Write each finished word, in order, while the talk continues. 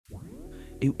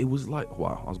it was like,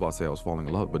 wow, I was about to say I was falling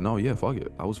in love, but no, yeah, fuck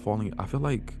it. I feel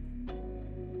like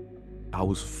I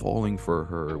was falling for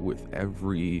her with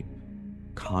every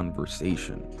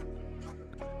conversation.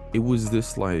 It was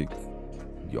this like,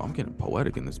 yo, I'm getting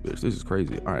poetic in this bitch. This is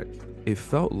crazy. All right. It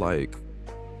felt like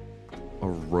a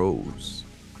rose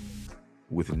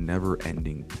with never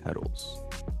ending petals.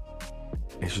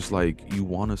 It's just like you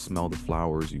want to smell the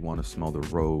flowers, you want to smell the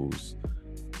rose,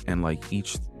 and like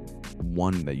each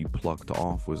one that you plucked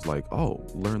off was like, oh,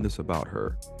 learn this about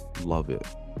her, love it.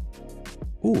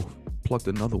 Ooh, plucked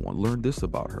another one, learn this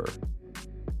about her,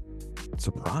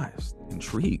 surprised,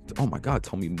 intrigued. Oh my God,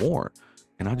 tell me more.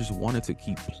 And I just wanted to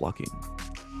keep plucking,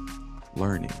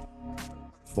 learning,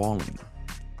 falling.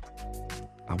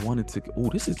 I wanted to, oh,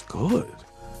 this is good.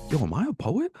 Yo, am I a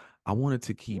poet? I wanted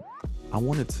to keep, I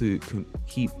wanted to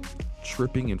keep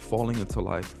tripping and falling until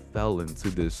I fell into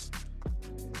this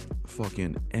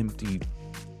fucking empty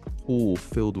pool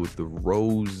filled with the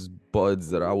rose buds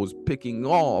that I was picking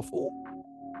off. Ooh.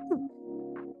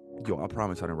 Yo, I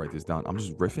promise I didn't write this down. I'm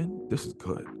just riffing. This is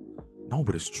good. No,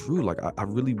 but it's true. Like I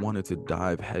really wanted to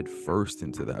dive head first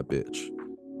into that bitch.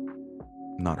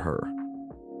 Not her.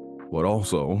 But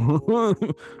also,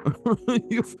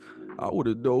 I would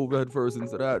have dove head first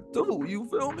into that too. You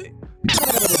feel me?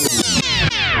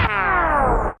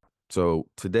 So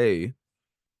today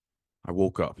I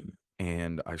woke up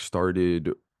and I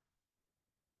started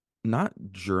not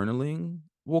journaling,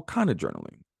 well, kind of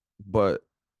journaling, but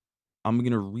I'm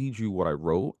going to read you what I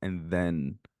wrote and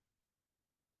then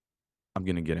I'm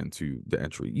going to get into the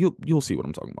entry. You'll see what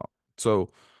I'm talking about.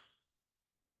 So,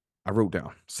 I wrote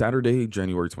down Saturday,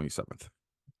 January 27th.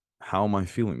 How am I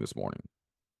feeling this morning?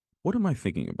 What am I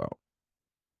thinking about?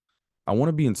 I want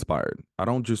to be inspired. I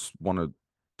don't just want to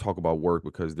talk about work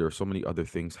because there are so many other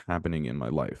things happening in my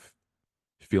life.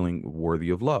 Feeling worthy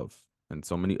of love and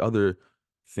so many other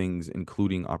things,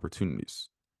 including opportunities.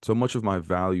 So much of my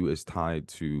value is tied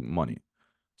to money.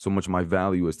 So much of my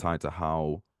value is tied to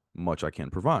how much I can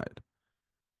provide.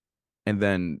 And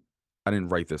then I didn't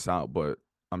write this out, but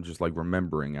I'm just like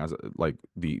remembering as like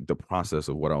the process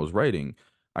of what I was writing.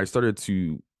 I started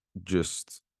to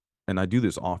just, and I do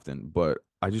this often, but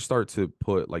I just started to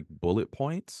put like bullet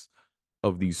points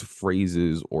of these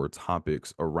phrases or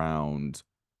topics around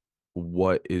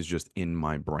what is just in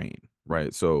my brain,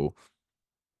 right? So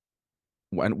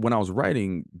when I was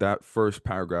writing that first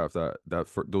paragraph,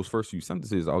 those first few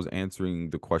sentences, I was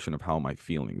answering the question of how am I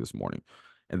feeling this morning,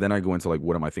 and then I go into like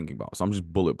what am I thinking about. So I'm just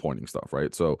bullet pointing stuff,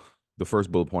 right? So the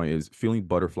first bullet point is feeling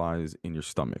butterflies in your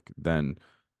stomach. Then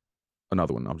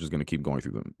another one, I'm just gonna keep going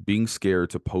through them. Being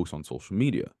scared to post on social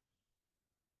media.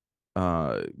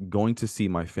 Going to see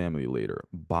my family later.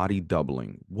 Body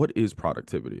doubling. What is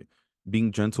productivity?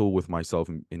 Being gentle with myself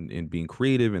and being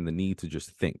creative and the need to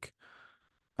just think.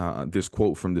 This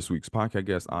quote from this week's podcast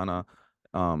guest, Anna.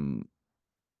 Um,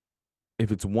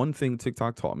 if it's one thing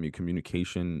TikTok taught me,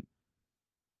 communication.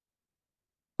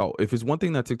 Oh, if it's one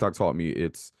thing that TikTok taught me,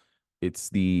 it's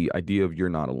the idea of you're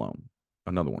not alone.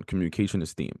 Another one, communication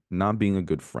esteem, not being a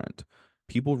good friend.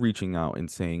 People reaching out and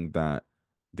saying that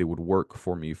they would work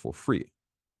for me for free.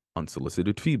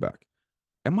 Unsolicited feedback.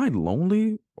 Am I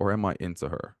lonely or am I into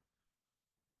her?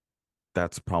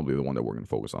 That's probably the one that we're going to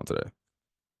focus on today.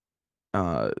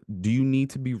 Do you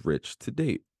need to be rich to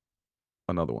date?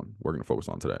 Another one we're going to focus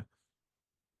on today.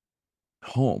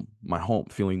 Home, my home,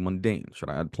 feeling mundane. Should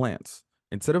I add plants?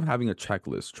 Instead of having a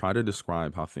checklist, try to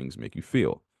describe how things make you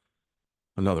feel.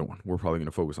 Another one we're probably going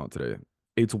to focus on today.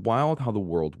 It's wild how the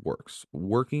world works.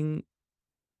 Working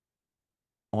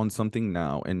on something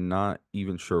now and not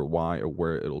even sure why or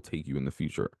where it'll take you in the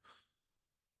future.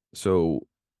 So,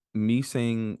 me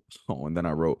saying, oh, and then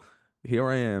I wrote, here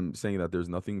I am saying that there's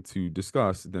nothing to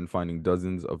discuss, then finding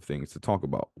dozens of things to talk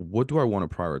about. What do I want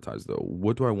to prioritize though?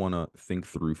 What do I want to think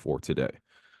through for today?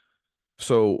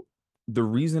 So the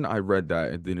reason I read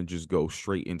that and didn't just go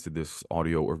straight into this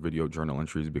audio or video journal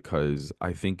entry is because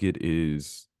I think it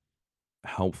is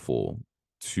helpful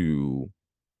to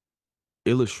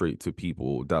illustrate to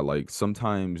people that like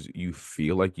sometimes you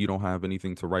feel like you don't have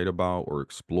anything to write about or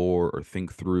explore or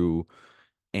think through,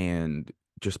 and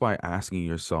just by asking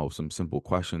yourself some simple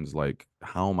questions like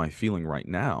how am I feeling right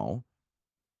now,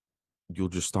 you'll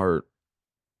just start,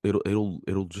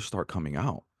 it'll just start coming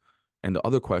out. And the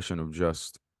other question of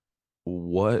just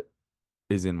what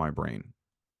is in my brain.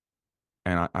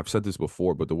 And I've said this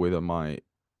before, but the way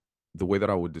that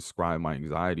I would describe my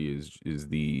anxiety is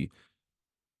the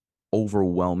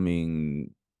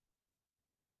overwhelming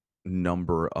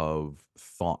number of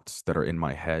thoughts that are in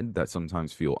my head that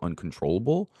sometimes feel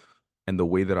uncontrollable. And the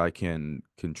way that I can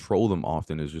control them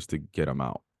often is just to get them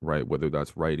out. right? Whether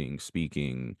that's writing,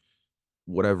 speaking,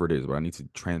 whatever it is, but I need to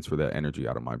transfer that energy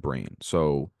out of my brain.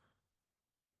 So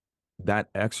that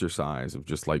exercise of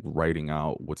just like writing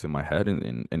out what's in my head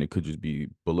and it could just be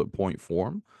bullet point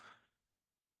form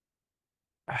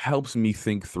helps me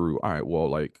think through, all right, well,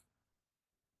 like,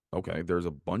 okay, there's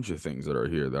a bunch of things that are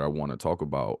here that I want to talk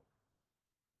about.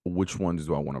 Which ones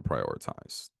do I want to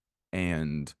prioritize?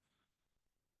 And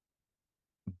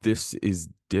this is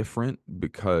different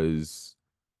because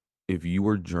if you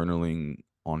were journaling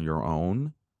on your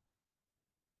own,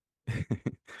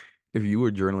 if you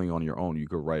were journaling on your own, you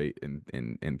could write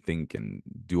and think and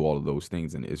do all of those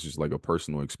things. And it's just like a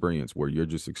personal experience where you're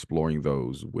just exploring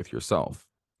those with yourself,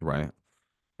 right?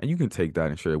 And you can take that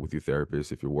and share it with your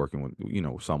therapist if you're working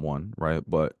with, someone, right?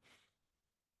 But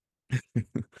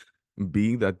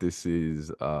being that this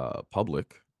is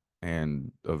public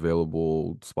and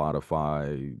available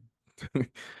Spotify,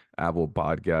 Apple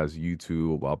Podcasts,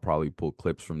 YouTube, I'll probably pull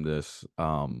clips from this.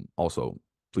 Also,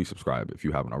 please subscribe if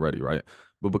you haven't already, right?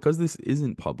 But because this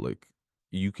isn't public,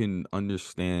 you can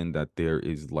understand that there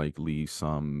is likely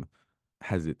some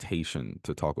hesitation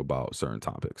to talk about certain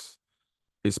topics,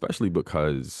 especially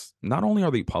because not only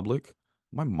are they public,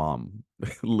 my mom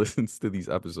listens to these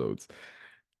episodes.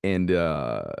 And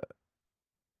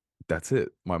that's it.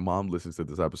 My mom listens to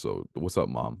this episode. What's up,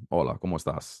 mom? Hola, ¿cómo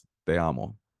estás? Te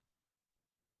amo.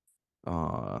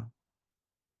 Uh,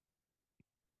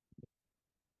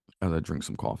 as I drink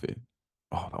some coffee.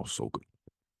 Oh, that was so good.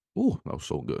 Oh, that was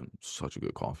so good. Such a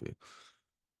good coffee.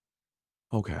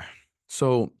 Okay.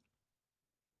 So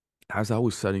as I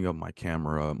was setting up my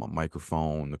camera, my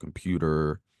microphone, the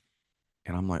computer,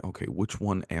 and I'm like, okay, which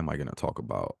one am I gonna talk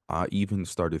about? I even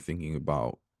started thinking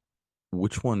about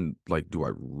which one, like, do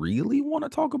I really want to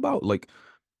talk about? Like,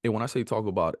 and when I say talk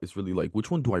about, it's really like,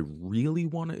 which one do I really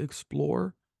want to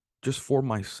explore just for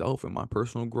myself and my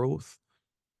personal growth?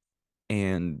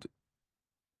 And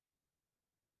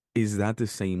is that the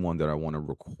same one that I want to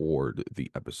record the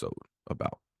episode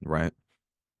about, right?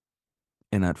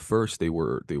 And at first they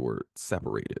were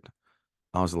separated.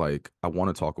 I was like, I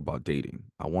want to talk about dating.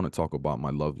 I want to talk about my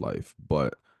love life,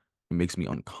 but it makes me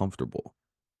uncomfortable.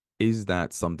 Is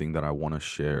that something that I want to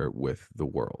share with the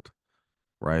world,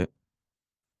 right?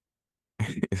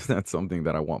 Is that something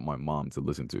that I want my mom to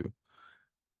listen to?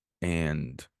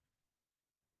 And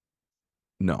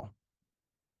no.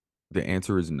 The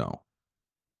answer is no.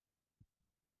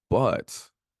 But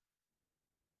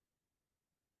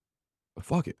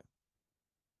fuck it.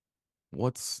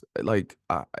 What's like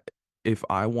if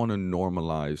I want to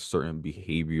normalize certain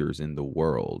behaviors in the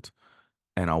world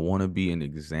and I want to be an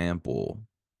example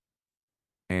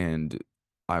and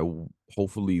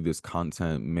hopefully this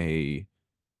content may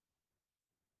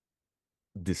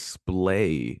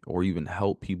display or even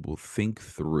help people think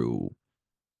through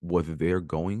what they're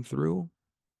going through,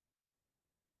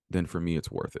 then for me it's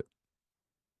worth it.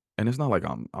 And it's not like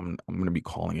I'm going to be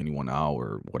calling anyone out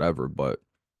or whatever, but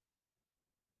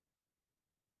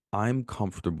I'm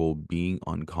comfortable being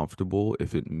uncomfortable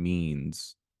if it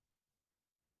means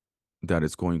that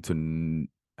it's going to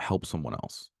help someone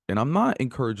else. And I'm not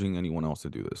encouraging anyone else to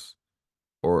do this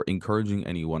or encouraging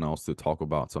anyone else to talk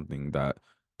about something that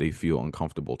they feel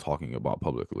uncomfortable talking about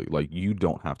publicly. Like, you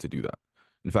don't have to do that.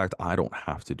 In fact, I don't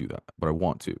have to do that, but I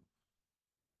want to.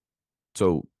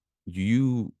 So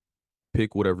you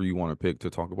pick whatever you want to pick to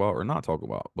talk about or not talk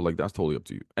about, but like that's totally up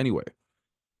to you. Anyway,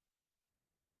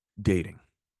 dating.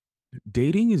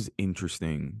 Dating is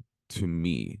interesting to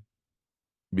me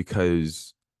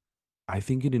because I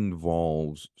think it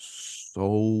involves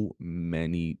so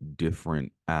many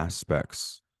different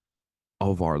aspects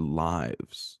of our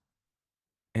lives.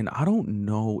 And I don't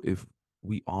know if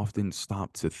we often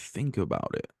stop to think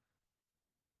about it.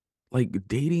 Like,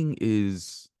 dating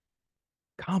is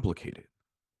complicated.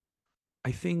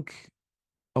 I think,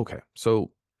 okay,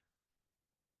 so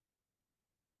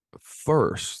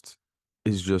first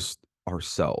is just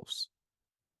ourselves.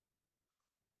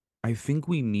 I think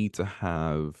we need to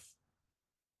have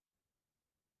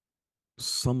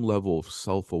some level of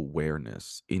self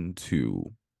awareness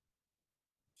into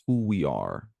who we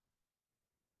are,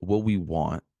 what we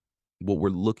want, what we're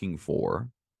looking for,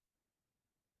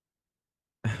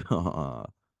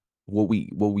 what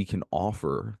we can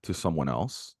offer to someone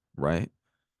else, right?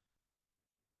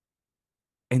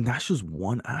 And that's just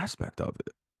one aspect of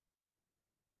it.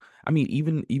 I mean,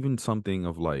 even something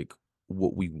of like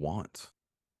what we want.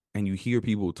 And you hear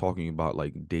people talking about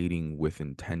like dating with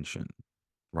intention,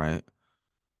 right?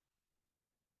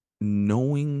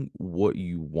 Knowing what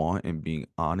you want and being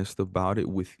honest about it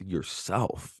with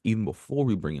yourself, even before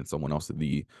we bring in someone else to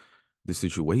the the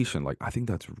situation. Like, I think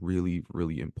that's really,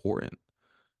 really important.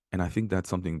 And I think that's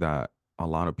something that a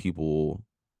lot of people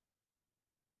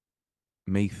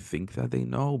may think that they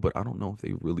know, but I don't know if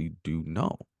they really do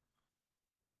know.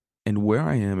 And where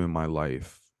I am in my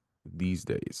life these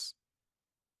days,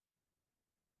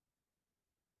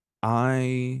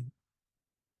 I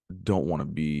don't want to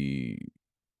be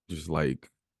just like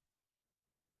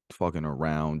fucking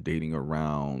around, dating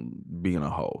around, being a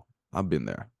hoe. I've been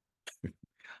there.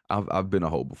 I've been a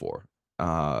hoe before.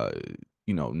 Uh,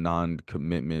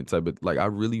 non-commitment type of like I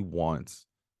really want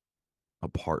a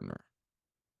partner.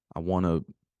 I want to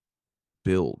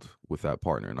build with that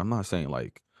partner. And I'm not saying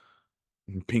like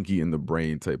pinky in the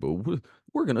brain type of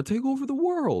we're gonna take over the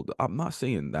world. I'm not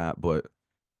saying that, but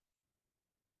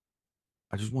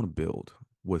I just want to build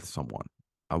with someone.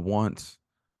 I want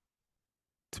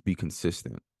to be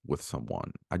consistent with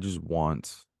someone. I just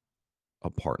want a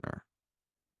partner,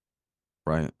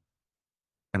 right?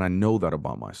 And I know that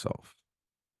about myself.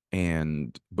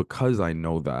 And because I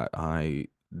know that, I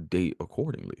date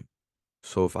accordingly.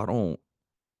 So if I don't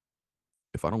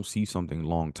see something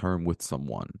long term with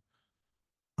someone,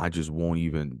 I just won't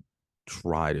even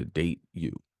try to date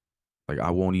you. Like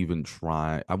I won't even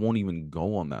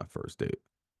go on that first date,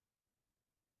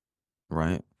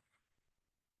 right?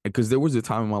 Because there was a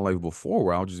time in my life before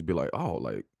where I'll just be like, oh,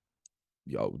 like,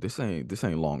 yo, this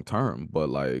ain't long term, but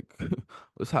like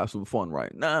let's have some fun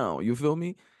right now. You feel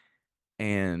me?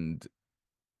 And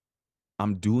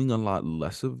I'm doing a lot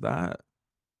less of that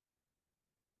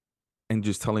and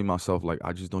just telling myself like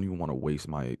I just don't even want to waste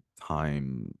my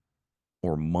time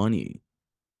or money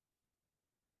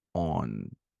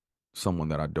on someone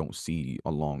that I don't see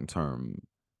a long-term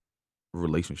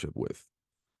relationship with.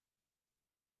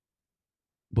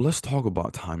 But let's talk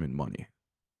about time and money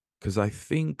because I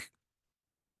think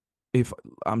if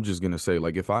I'm just gonna say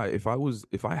like if I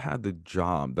had the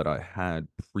job that I had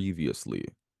previously,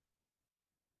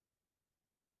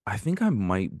 I think I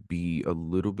might be a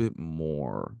little bit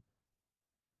more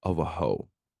of a hoe.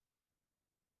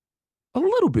 A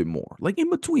little bit more, like in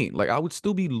between. Like I would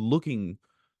still be looking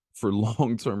for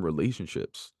long-term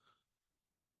relationships,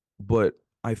 but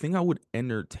I think I would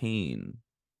entertain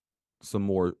some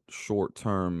more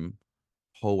short-term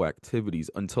hoe activities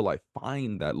until I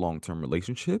find that long-term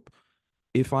relationship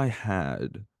if I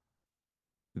had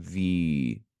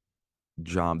the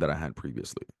job that I had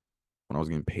previously when I was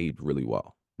getting paid really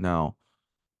well. Now,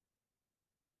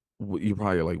 you're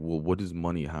probably like, well, what does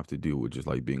money have to do with just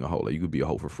like being a hoe? Like you could be a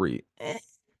hoe for free.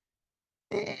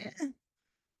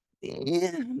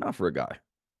 Not for a guy.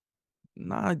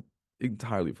 Not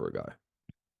entirely for a guy.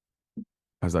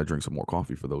 As I drink some more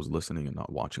coffee for those listening and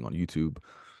not watching on YouTube,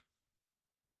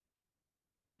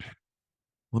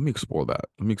 let me explore that.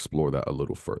 Let me explore that a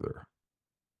little further.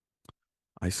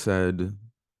 I said,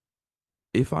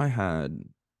 if I had,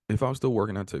 if I was still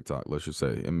working at TikTok, let's just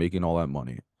say, and making all that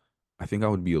money, I think I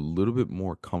would be a little bit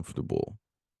more comfortable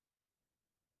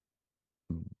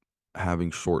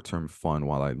having short-term fun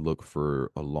while I look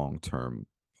for a long-term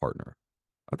partner.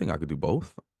 I think I could do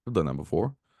both. I've done that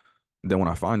before. Then when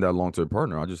I find that long-term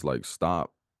partner, I just like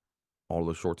stop all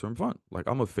the short-term fun. Like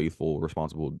I'm a faithful,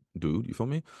 responsible dude. You feel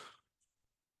me?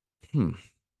 Hmm.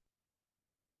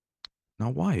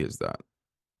 Now, why is that?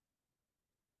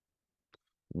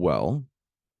 Well,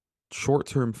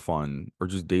 short-term fun or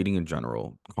just dating in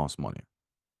general costs money.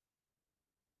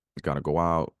 You gotta go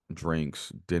out,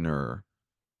 drinks, dinner,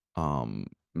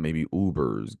 maybe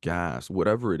Ubers, gas,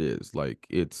 whatever it is. Like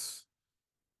it's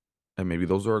and maybe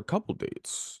those are a couple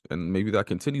dates. And maybe that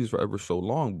continues for ever so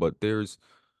long, but there's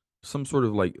some sort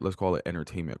of like let's call it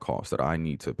entertainment cost that I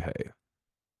need to pay,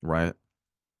 right?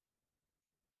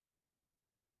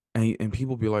 And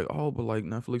people be like, "Oh, but like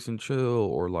Netflix and chill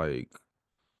or like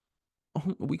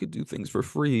oh, we could do things for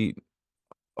free."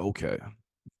 Okay,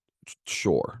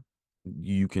 sure.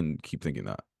 You can keep thinking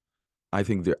that. I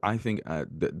think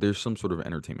there's some sort of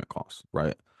entertainment cost,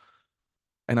 right?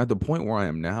 And at the point where I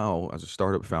am now as a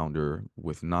startup founder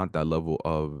with not that level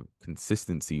of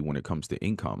consistency when it comes to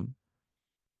income,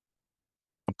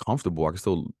 I'm comfortable. I can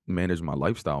still manage my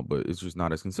lifestyle, but it's just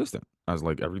not as consistent as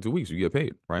like every 2 weeks you get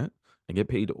paid, right? And get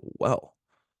paid well.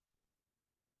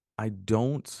 I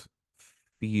don't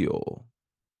feel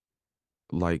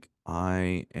like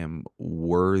I am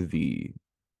worthy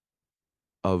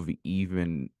of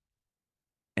even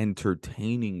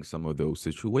entertaining some of those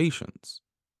situations.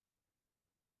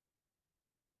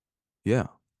 Yeah.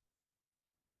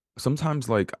 Sometimes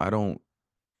like I don't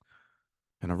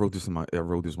and I wrote this when I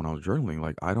was journaling.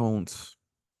 Like I don't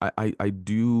I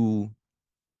do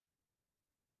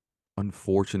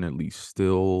unfortunately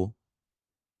still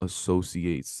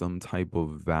associate some type of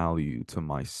value to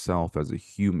myself as a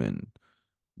human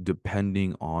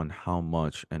depending on how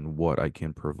much and what I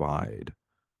can provide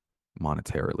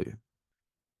monetarily.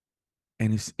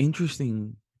 And it's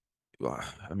interesting.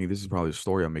 I mean, this is probably a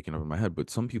story I'm making up in my head, but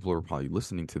some people are probably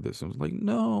listening to this and was like,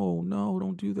 no, no,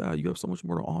 don't do that. You have so much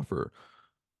more to offer.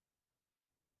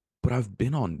 But I've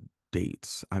been on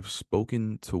dates. I've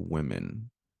spoken to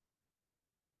women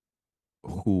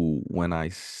who, when I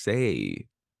say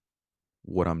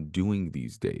what I'm doing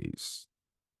these days,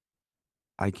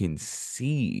 I can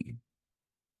see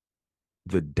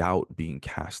the doubt being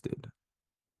casted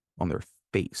on their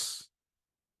face,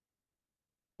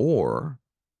 or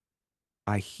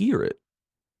I hear it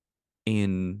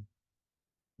in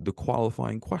the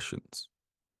qualifying questions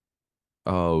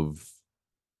of,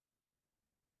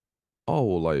 oh,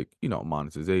 like,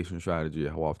 monetization strategy,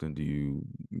 how often do you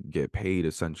get paid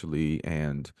essentially?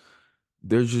 And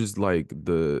there's just like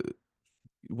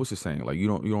what's the saying? Like you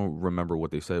don't remember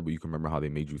what they said, but you can remember how they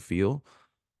made you feel.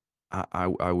 I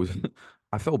was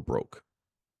I felt broke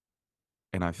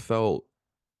and I felt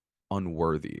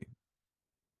unworthy.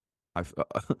 I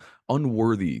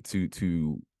unworthy to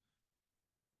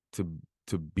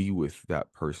to be with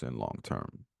that person long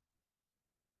term.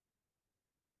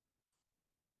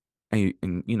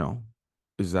 And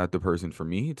is that the person for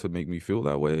me to make me feel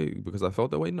that way because I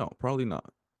felt that way? No, probably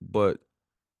not. But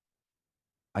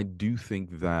I do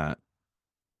think that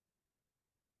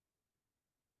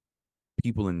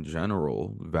people in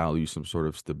general value some sort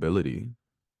of stability.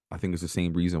 I think it's the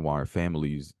same reason why our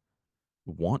families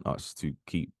want us to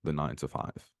keep the 9 to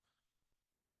 5.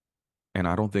 And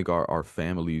I don't think our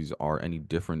families are any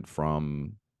different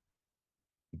from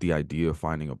the idea of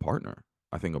finding a partner.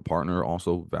 I think a partner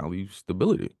also values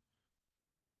stability.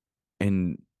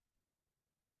 And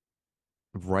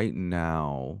right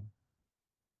now,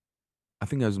 I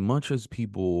think as much as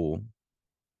people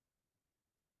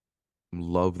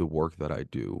love the work that I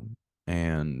do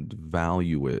and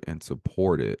value it and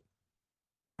support it,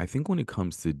 I think when it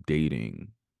comes to dating,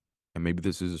 and maybe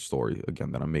this is a story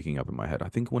again that I'm making up in my head. I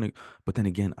think but then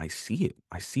again, I see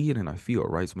it and I feel it,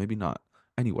 right? So maybe not.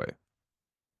 Anyway,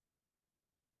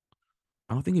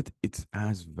 I don't think it's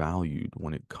as valued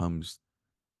when it comes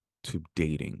to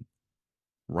dating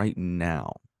right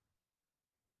now.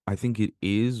 I think it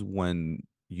is when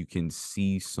you can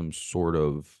see some sort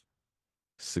of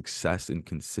success and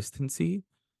consistency,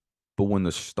 but when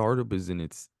the startup is in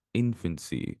its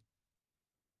infancy,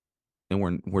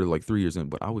 and we're like 3 years in,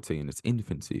 but I would say in its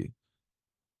infancy,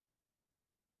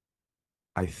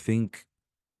 I think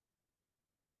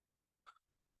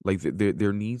like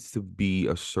there needs to be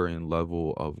a certain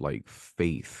level of like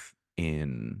faith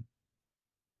in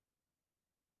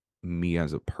me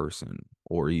as a person,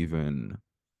 or even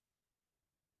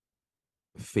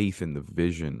faith in the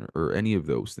vision or any of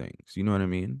those things. You know what I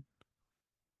mean?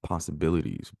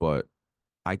 Possibilities. But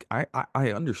I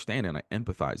understand and I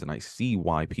empathize and I see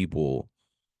why people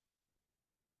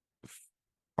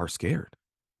are scared,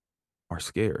 are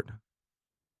scared.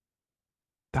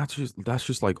 That's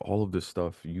just like all of this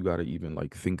stuff you got to even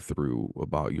like think through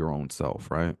about your own self,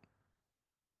 right?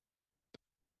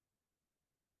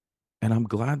 And I'm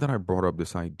glad that I brought up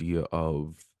this idea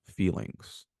of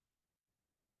feelings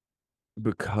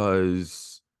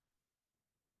because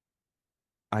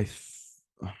I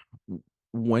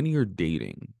when you're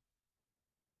dating,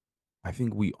 I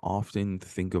think we often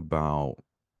think about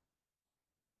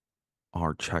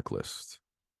our checklist.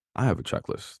 I have a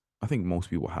checklist. I think most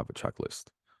people have a checklist.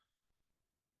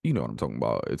 You know what I'm talking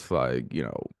about. It's like, you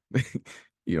know,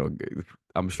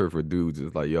 I'm sure for dudes,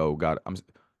 it's like, yo, got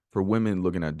for women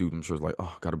looking at dudes, I'm sure it's like,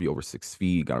 oh, gotta be over 6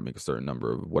 feet, gotta make a certain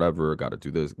number of whatever, gotta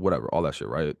do this, whatever, all that shit,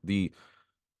 right? The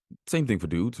same thing for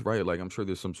dudes, right? Like I'm sure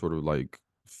there's some sort of like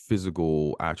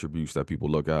physical attributes that people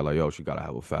look at, like, yo, she gotta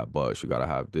have a fat butt, she gotta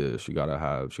have this, she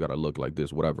gotta look like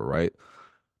this, whatever, right?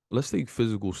 Let's take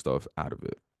physical stuff out of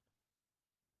it.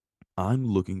 I'm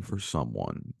looking for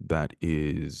someone that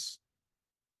is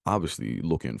obviously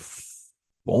looking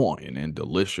fine and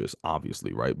delicious,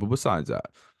 obviously, right? But besides that,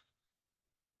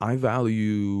 I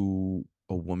value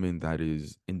a woman that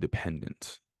is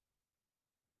independent.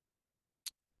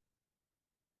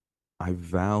 I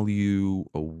value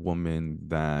a woman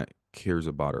that cares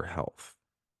about her health,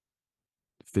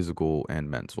 physical and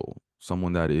mental.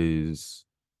 Someone that is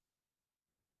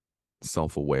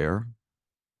self-aware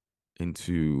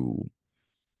into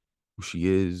who she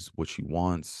is, what she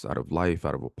wants out of life,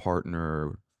 out of a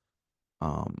partner,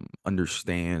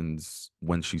 understands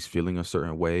when she's feeling a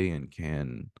certain way and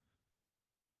can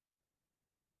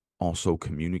also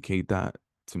communicate that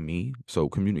to me. So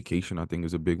communication, I think,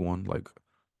 is a big one. Like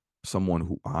someone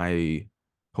who I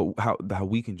how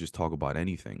we can just talk about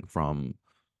anything from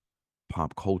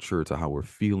pop culture to how we're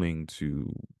feeling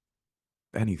to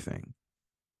anything.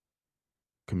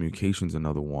 Communication's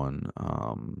another one.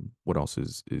 What else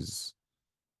is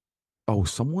oh,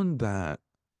 someone that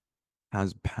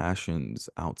has passions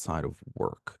outside of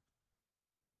work.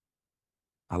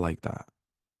 I like that.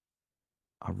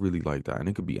 I really like that. And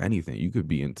it could be anything. You could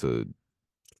be into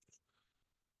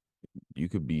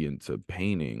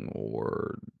painting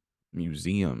or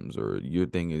museums, or your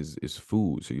thing is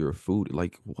food. So you're a food,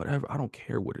 like whatever. I don't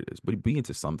care what it is, but be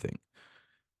into something.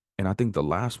 And I think the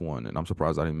last one, and I'm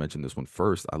surprised I didn't mention this one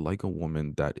first, I like a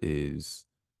woman that is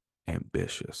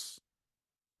ambitious.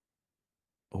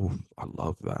 Oh, I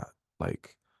love that.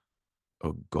 Like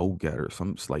a go-getter,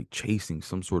 some like chasing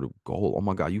some sort of goal. Oh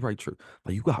my God, you right,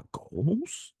 like you got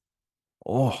goals?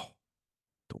 Oh,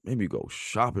 don't make me go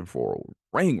shopping for a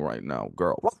ring right now,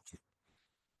 girl.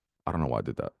 I don't know why I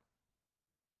did that.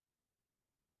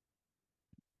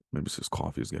 Maybe it's just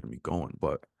coffee is getting me going,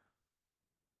 but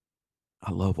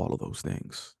I love all of those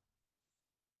things.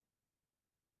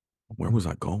 Where was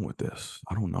I going with this?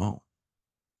 I don't know.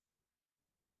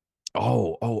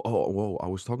 Whoa. I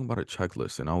was talking about a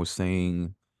checklist and I was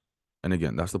saying, and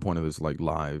again, that's the point of this like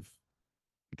live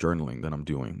journaling that I'm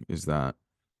doing is that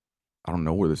I don't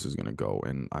know where this is going to go.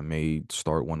 And I may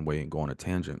start one way and go on a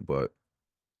tangent, but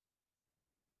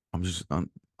I'm just, I'm,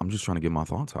 I'm just trying to get my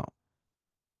thoughts out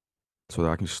so that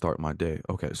I can start my day.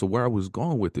 Okay. So where I was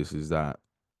going with this is that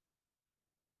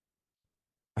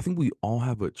I think we all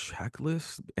have a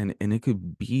checklist and it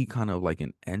could be kind of like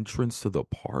an entrance to the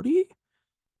party.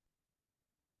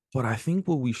 But I think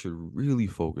what we should really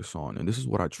focus on, and this is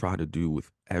what I try to do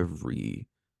with every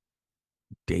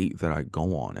date that I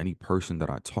go on, any person that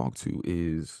I talk to,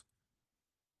 is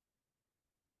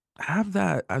have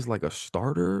that as like a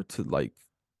starter to like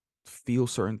feel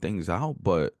certain things out.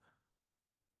 But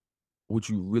what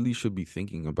you really should be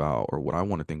thinking about, or what I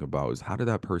want to think about, is how did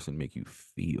that person make you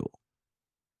feel?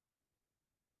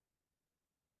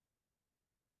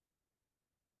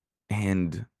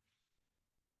 And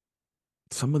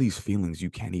some of these feelings you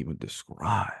can't even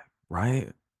describe, right?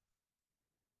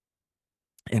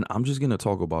 And I'm just going to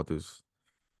talk about this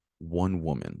one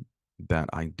woman that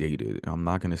I dated. And I'm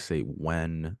not going to say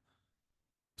when.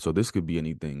 So this could be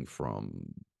anything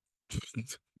from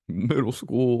middle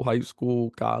school, high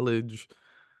school, college,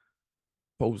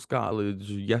 post college,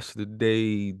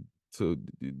 yesterday to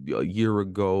a year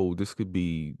ago. This could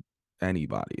be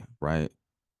anybody, right?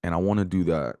 And I want to do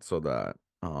that so that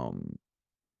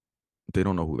they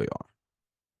don't know who they are.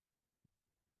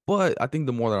 But I think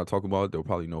the more that I talk about it, they'll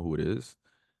probably know who it is.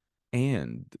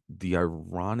 And the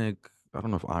ironic, I don't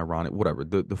know if ironic, whatever.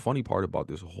 The funny part about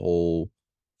this whole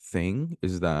thing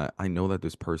is that I know that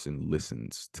this person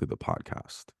listens to the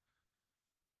podcast.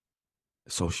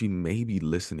 So she may be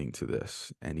listening to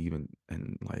this and even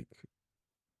and like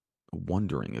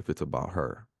wondering if it's about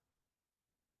her.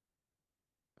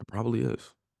 It probably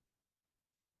is.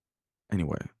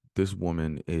 Anyway, this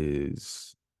woman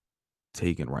is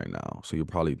taken right now. So you're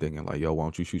probably thinking like, yo, why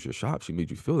don't you shoot your shot? She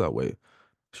made you feel that way.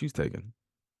 She's taken.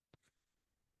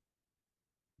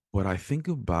 But I think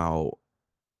about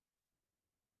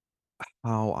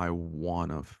how I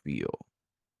wanna feel.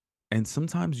 And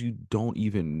sometimes you don't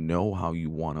even know how you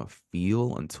wanna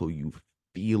feel until you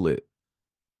feel it.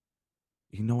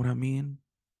 You know what I mean?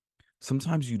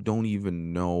 Sometimes you don't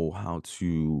even know how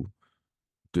to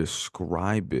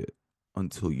describe it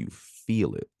until you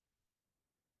feel it.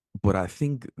 But I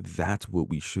think that's what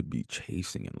we should be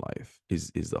chasing in life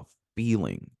is a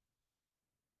feeling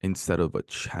instead of a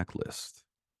checklist.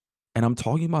 And I'm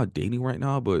talking about dating right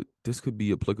now, but this could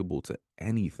be applicable to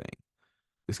anything.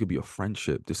 This could be a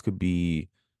friendship. This could be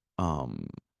um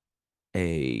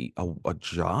a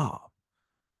job.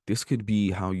 This could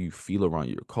be how you feel around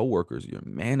your coworkers, your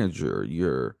manager,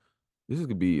 your this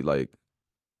could be like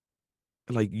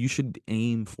you should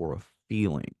aim for a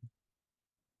feeling.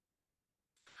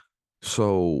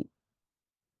 So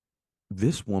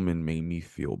this woman made me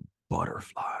feel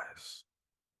butterflies.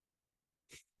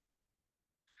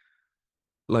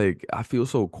 Like I feel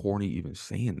so corny even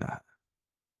saying that.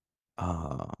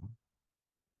 Uh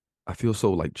I feel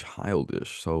so like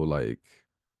childish, so like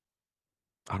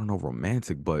I don't know,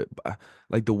 romantic, but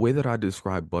like the way that I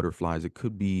describe butterflies, it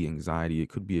could be anxiety, it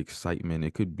could be excitement,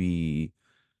 it could be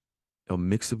a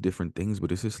mix of different things,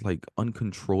 but it's just like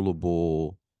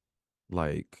uncontrollable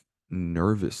like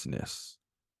nervousness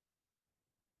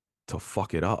to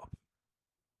fuck it up,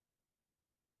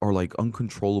 or like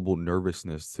uncontrollable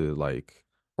nervousness to like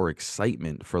or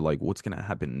excitement for like what's gonna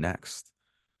happen next.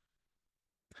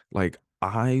 Like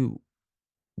I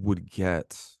would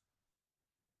get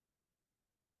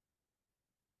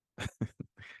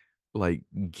like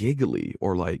giggly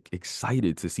or like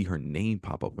excited to see her name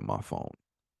pop up in my phone.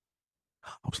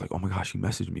 I was like, oh my gosh, she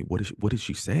messaged me. What did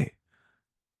she say?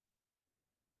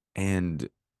 And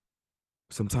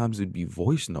sometimes it'd be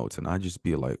voice notes, and I'd just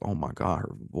be like, oh my God,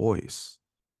 her voice.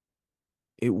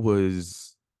 It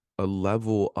was a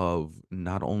level of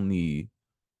not only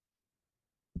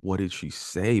what did she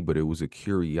say, but it was a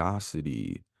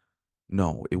curiosity.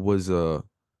 No, it was an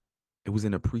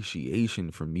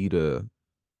appreciation for me to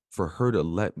for her to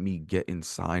let me get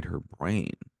inside her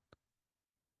brain.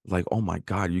 Like, oh my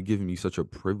God, you're giving me such a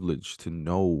privilege to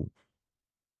know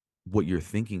what you're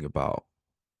thinking about.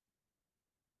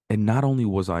 And not only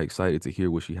was I excited to hear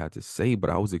what she had to say, but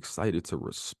I was excited to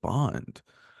respond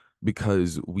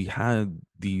because we had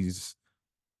these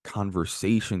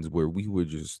conversations where we would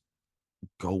just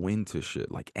go into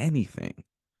shit like anything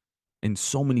and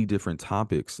so many different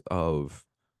topics of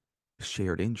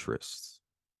shared interests.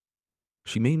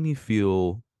 She made me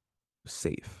feel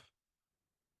safe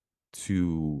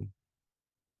to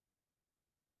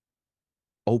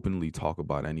openly talk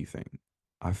about anything.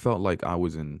 I felt like I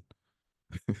was in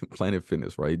Planet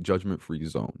Fitness, right? Judgment free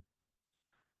zone.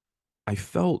 I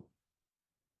felt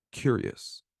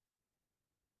curious.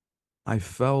 I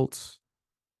felt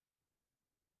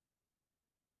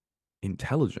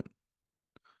intelligent.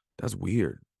 That's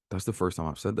weird. That's the first time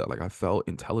I've said that. Like, I felt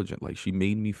intelligent. Like, she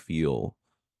made me feel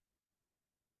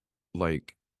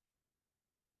like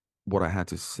what I had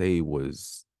to say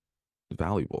was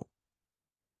valuable.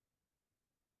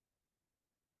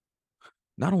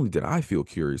 Not only did I feel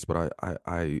curious, but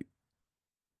I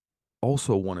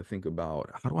also want to think about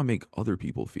how do I make other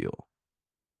people feel?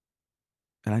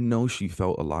 And I know she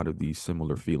felt a lot of these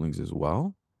similar feelings as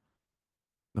well.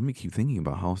 Let me keep thinking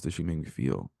about how else did she make me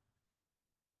feel?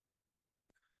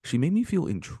 She made me feel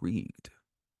intrigued.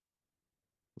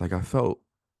 Like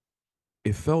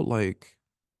it felt like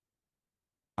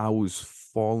I was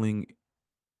falling.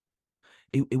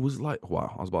 It was like,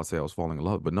 wow, I was about to say I was falling in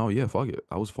love, but no, yeah, fuck it.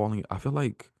 I feel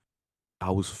like I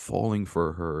was falling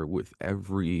for her with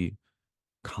every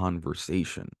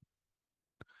conversation.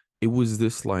 It was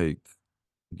this like,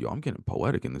 yo, I'm getting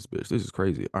poetic in this bitch. This is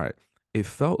crazy. All right. It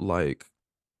felt like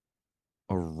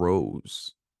a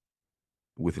rose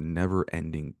with never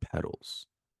ending petals.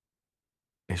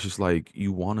 It's just like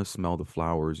you want to smell the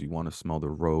flowers, you want to smell the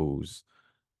rose,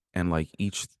 and like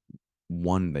each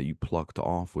one that you plucked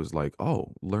off was like,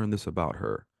 oh, learn this about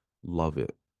her, love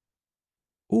it.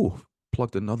 Ooh,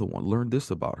 plucked another one, learn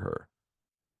this about her,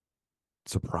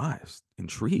 surprised,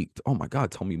 intrigued. Oh my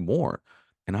God, tell me more.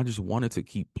 And I just wanted to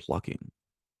keep plucking,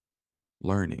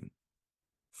 learning,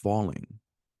 falling.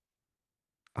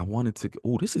 I wanted to,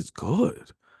 oh, this is good.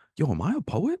 Yo, am I a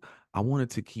poet? I wanted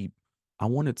to keep, I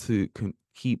wanted to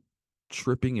keep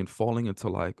tripping and falling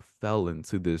until I fell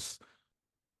into this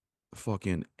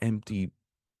fucking empty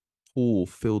pool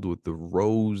filled with the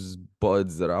rose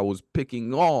buds that I was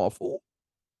picking off. Ooh.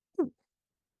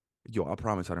 Yo, I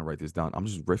promise I didn't write this down. I'm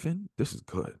just riffing. This is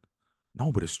good.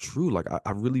 No, but it's true. Like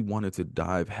I really wanted to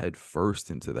dive head first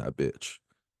into that bitch.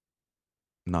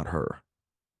 Not her.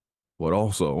 But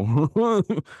also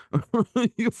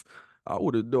I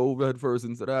would have dove head first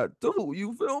into that too.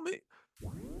 You feel me?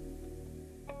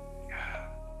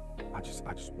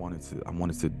 I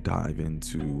wanted to dive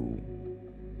into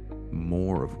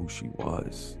more of who she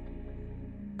was.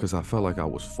 Cause I felt like I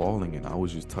was falling and I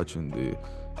was just touching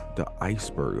the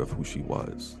iceberg of who she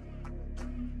was.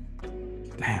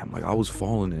 Damn, like I was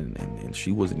falling and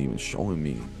she wasn't even showing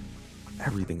me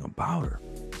everything about her.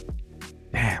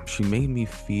 Damn, she made me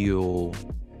feel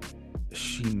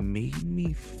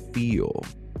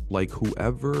like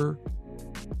whoever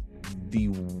the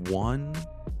one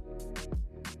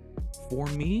for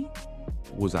me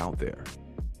was out there.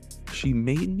 She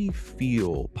made me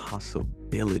feel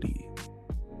possibility.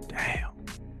 Damn.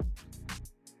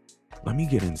 Let me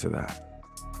get into that.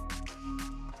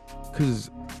 Because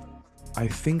I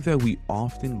think that we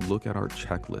often look at our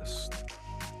checklist,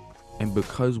 and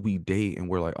because we date and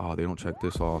we're like, oh, they don't check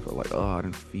this off, or like, oh, I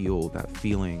didn't feel that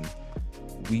feeling,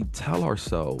 we tell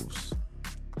ourselves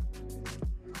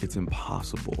it's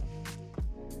impossible.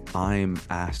 I'm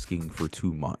asking for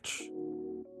too much.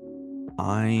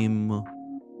 I'm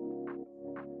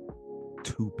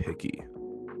too picky.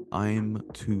 I'm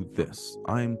too this.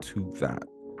 I'm too that.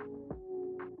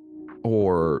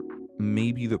 Or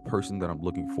maybe the person that I'm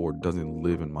looking for doesn't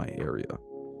live in my area.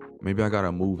 Maybe I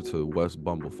gotta move to West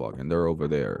Bumblefuck and they're over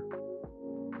there,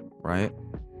 right?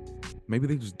 Maybe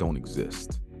they just don't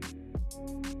exist.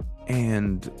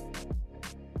 And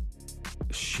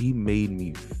she made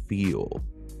me feel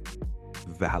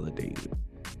validated.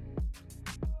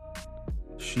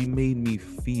 She made me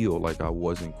feel like I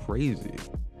wasn't crazy.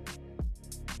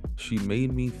 She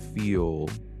made me feel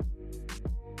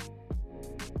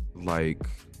like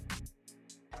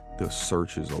the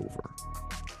search is over.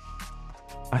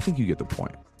 I think you get the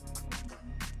point.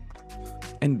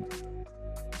 And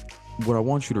what I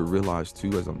want you to realize too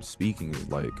as I'm speaking is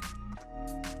like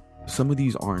some of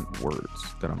these aren't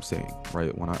words that I'm saying,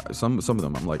 right? When I some of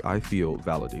them I'm like, I feel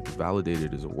validated.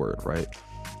 Validated is a word, right?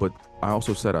 But I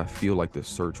also said I feel like the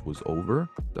search was over.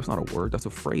 That's not a word, that's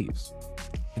a phrase.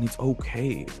 And it's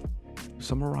okay.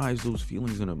 Summarize those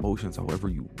feelings and emotions however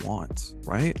you want,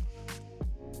 right?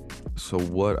 So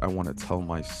what I want to tell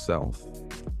myself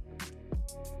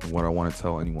and what I want to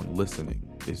tell anyone listening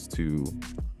is to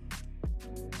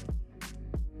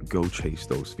go chase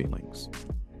those feelings.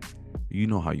 You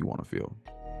know how you want to feel.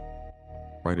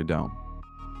 Write it down.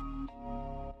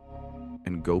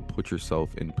 And go put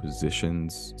yourself in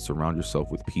positions, surround yourself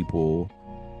with people,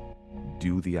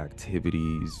 do the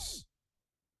activities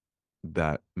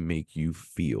that make you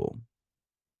feel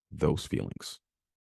those feelings.